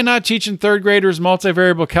 they're probably not teaching third graders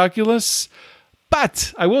multivariable calculus.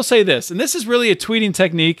 But I will say this, and this is really a tweeting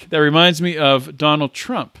technique that reminds me of Donald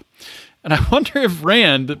Trump. And I wonder if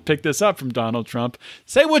Rand picked this up from Donald Trump.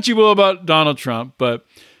 Say what you will about Donald Trump, but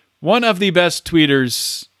one of the best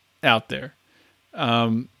tweeters out there.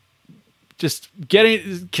 Just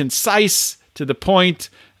getting concise, to the point,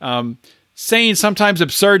 saying sometimes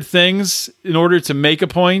absurd things in order to make a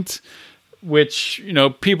point, which,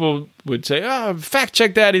 people would say, fact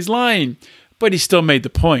check that, he's lying. But he still made the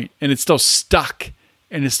point, and it's still stuck,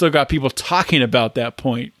 and it's still got people talking about that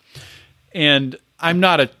point. And I'm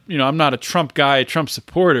not a Trump guy, a Trump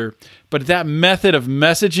supporter, but that method of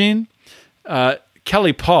messaging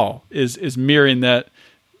Kelly Paul is mirroring that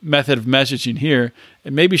method of messaging here.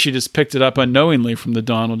 And maybe she just picked it up unknowingly from the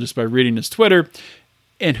Donald just by reading his Twitter.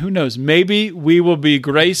 And who knows, maybe we will be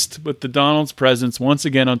graced with the Donald's presence once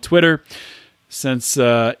again on Twitter since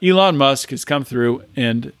Elon Musk has come through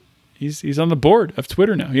and he's on the board of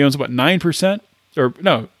Twitter now. He owns, 9%? Or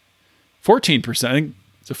no, 14%. I think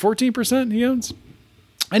it's a 14% he owns.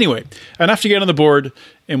 Anyway, enough to get on the board,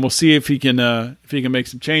 and we'll see if he can make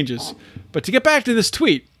some changes. But to get back to this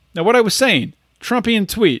tweet, now what I was saying, Trumpian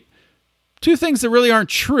tweet, two things that really aren't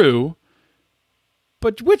true,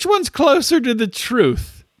 but which one's closer to the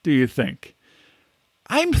truth, do you think?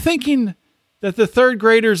 I'm thinking that the third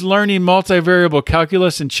graders learning multivariable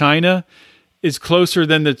calculus in China is closer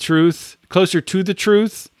to the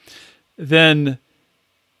truth than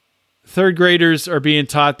third graders are being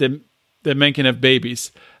taught that men can have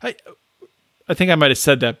babies. I think I might have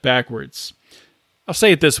said that backwards. I'll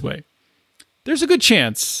say it this way. There's a good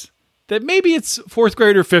chance that maybe it's fourth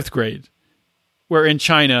grade or fifth grade where in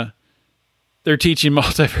China they're teaching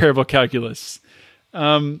multivariable calculus.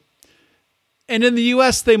 And in the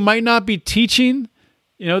U.S., they might not be teaching,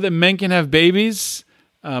 that men can have babies,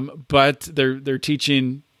 but they're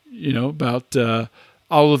teaching, about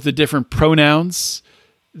all of the different pronouns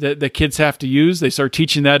that kids have to use. They start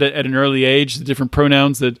teaching that at an early age, the different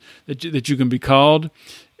pronouns that you can be called.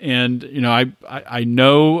 And, I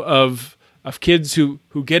know of kids who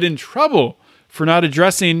get in trouble for not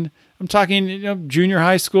addressing, I'm talking, junior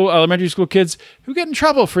high school, elementary school kids who get in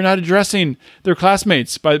trouble for not addressing their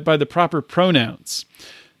classmates by the proper pronouns.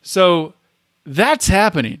 So that's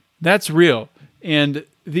happening. That's real. And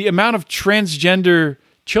the amount of transgender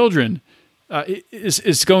children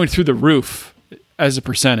is going through the roof as a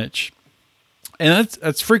percentage. And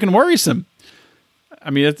that's freaking worrisome. I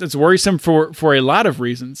mean, it's worrisome for a lot of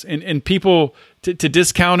reasons. And people to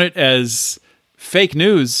discount it as fake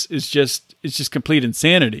news is just complete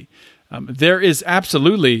insanity. There is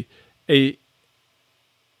absolutely a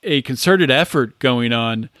concerted effort going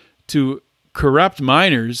on to corrupt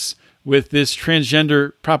minors with this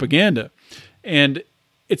transgender propaganda. And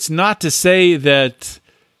it's not to say that,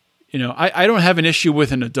 I don't have an issue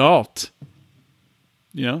with an adult.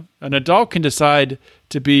 An adult can decide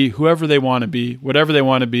to be whoever they want to be, whatever they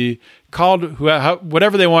want to be, called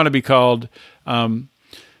whatever they want to be called.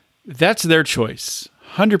 That's their choice,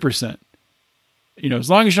 100%. As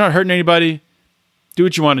long as you're not hurting anybody, do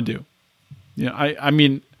what you want to do.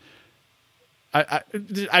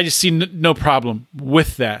 I just see no problem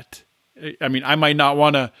with that. I mean, I might not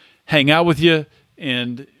want to hang out with you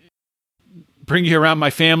and bring you around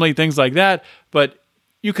my family, things like that, but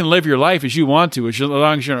you can live your life as you want to, as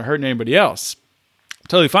long as you're not hurting anybody else.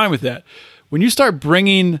 Totally fine with that. When you start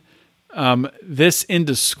bringing this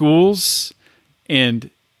into schools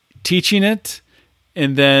and teaching it,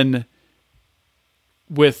 and then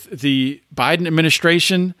with the Biden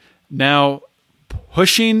administration now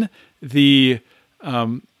pushing the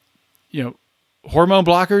hormone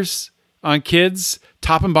blockers on kids,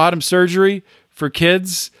 top and bottom surgery for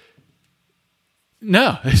kids.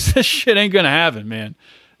 No, this shit ain't gonna happen, man.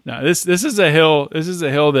 No, this is a hill. This is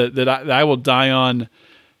a hill that I will die on,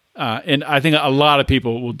 and I think a lot of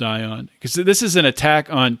people will die on, because this is an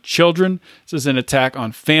attack on children. This is an attack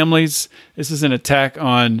on families. This is an attack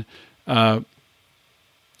on.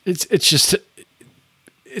 It's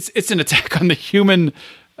an attack on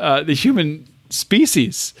the human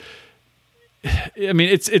species. I mean,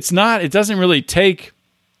 it's not. It doesn't really take.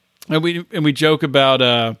 And we joke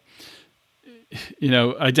about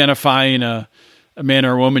identifying a man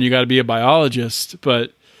or a woman. You got to be a biologist,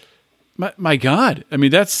 but my God, I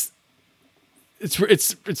mean, it's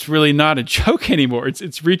really not a joke anymore.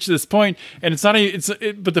 It's reached this point, and it's not.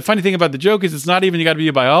 But the funny thing about the joke is, it's not even you got to be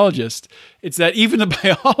a biologist. It's that even the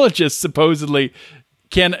biologists supposedly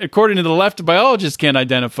can, according to the left, biologists can't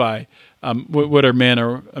identify what a man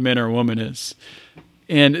or a woman is,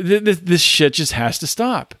 and this shit just has to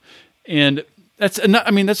stop. And that's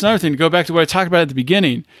another thing. To go back to what I talked about at the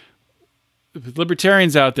beginning,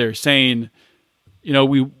 libertarians out there saying,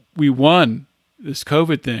 we won this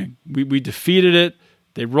COVID thing. We defeated it.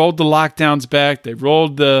 They rolled the lockdowns back. They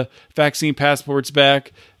rolled the vaccine passports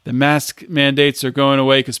back. The mask mandates are going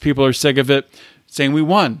away because people are sick of it. Saying we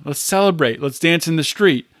won. Let's celebrate. Let's dance in the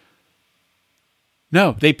street.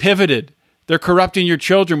 No, they pivoted. They're corrupting your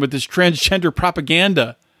children with this transgender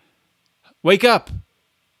propaganda. Wake up.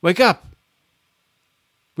 Wake up.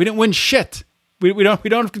 We didn't win shit. We don't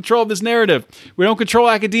have control of this narrative. We don't control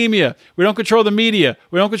academia. We don't control the media.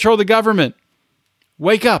 We don't control the government.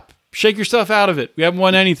 Wake up. Shake yourself out of it. We haven't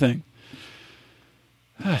won anything.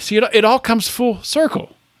 See, it all comes full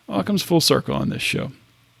circle. all comes full circle on this show.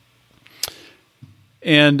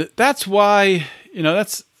 And that's why,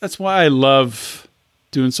 that's why I love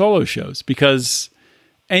doing solo shows, because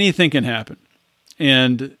anything can happen.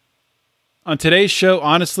 And on today's show,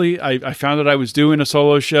 honestly, I found that I was doing a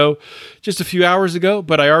solo show just a few hours ago,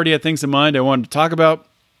 but I already had things in mind I wanted to talk about.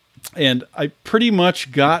 And I pretty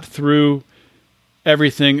much got through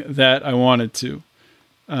everything that I wanted to.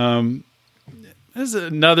 There's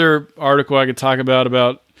another article I could talk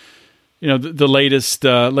about, the latest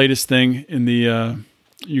thing in the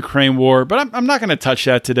Ukraine war, but I'm not going to touch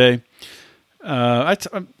that today.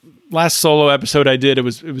 Last solo episode I did, it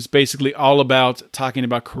was basically all about talking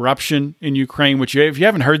about corruption in Ukraine, which if you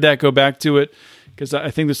haven't heard that, go back to it, because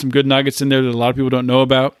I think there's some good nuggets in there that a lot of people don't know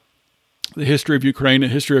about the history of Ukraine, the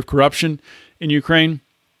history of corruption in Ukraine.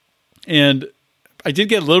 And I did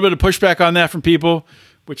get a little bit of pushback on that from people,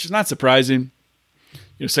 which is not surprising.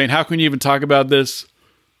 Saying, how can you even talk about this?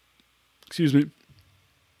 Excuse me.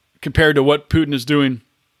 Compared to what Putin is doing,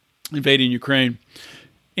 invading Ukraine.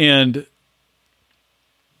 And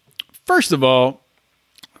first of all,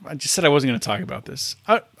 I just said I wasn't going to talk about this.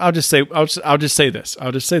 I'll just say this.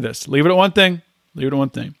 Leave it at one thing.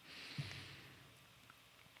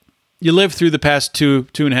 You lived through the past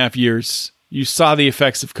 2.5 years. You saw the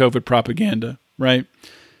effects of COVID propaganda, right?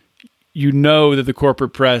 You know that the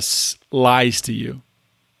corporate press lies to you,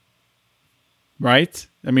 right?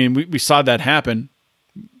 I mean, we saw that happen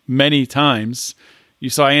many times. You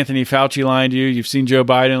saw Anthony Fauci lying to you. You've seen Joe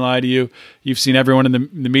Biden lie to you. You've seen everyone in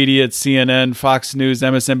the media at CNN, Fox News,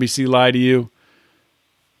 MSNBC lie to you.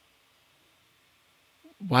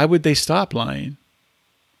 Why would they stop lying?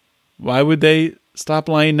 Why would they stop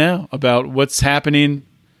lying now about what's happening?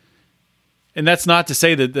 And that's not to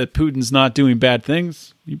say that Putin's not doing bad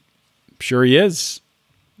things. Sure he is.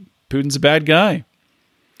 Putin's a bad guy.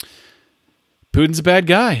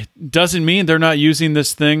 Doesn't mean they're not using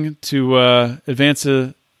this thing to advance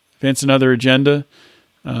another agenda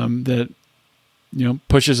that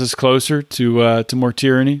pushes us closer to more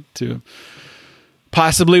tyranny, to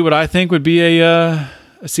possibly what I think would be a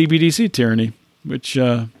CBDC tyranny, which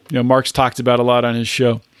Mark's talked about a lot on his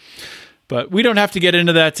show. But we don't have to get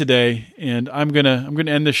into that today, and I'm gonna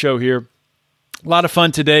end the show here. A lot of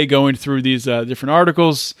fun today going through these different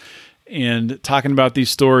articles and talking about these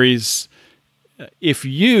stories. If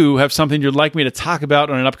you have something you'd like me to talk about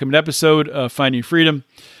on an upcoming episode of Finding Freedom,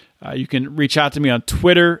 you can reach out to me on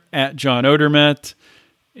Twitter at John Odermatt.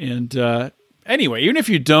 And anyway, even if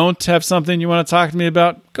you don't have something you want to talk to me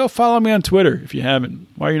about, go follow me on Twitter if you haven't.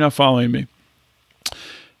 Why are you not following me?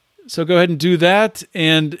 So go ahead and do that.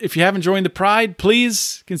 And if you haven't joined the Pride,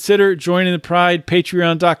 please consider joining the Pride.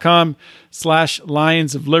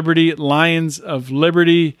 Patreon.com/Lions of Liberty,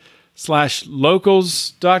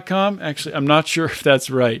 lionsofliberty.com/locals.com. Actually, I'm not sure if that's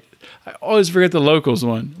right. I always forget the locals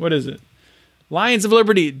one. What is it?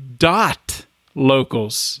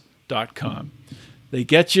 lionsofliberty.locals.com. They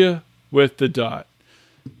get you with the dot.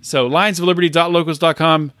 So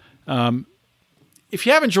lionsofliberty.locals.com. If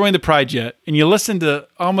you haven't joined the Pride yet and you listen to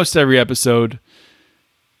almost every episode,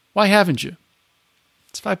 why haven't you?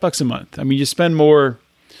 It's $5 a month. I mean, you spend more.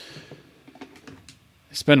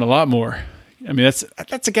 You spend a lot more. I mean, that's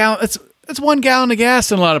a gallon. That's 1 gallon of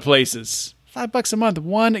gas in a lot of places. $5 a month,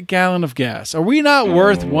 1 gallon of gas. Are we not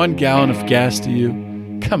worth 1 gallon of gas to you?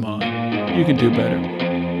 Come on, you can do better.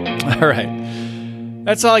 All right.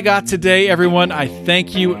 That's all I got today, everyone. I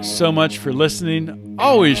thank you so much for listening.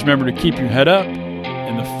 Always remember to keep your head up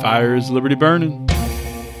and the fire is liberty burning.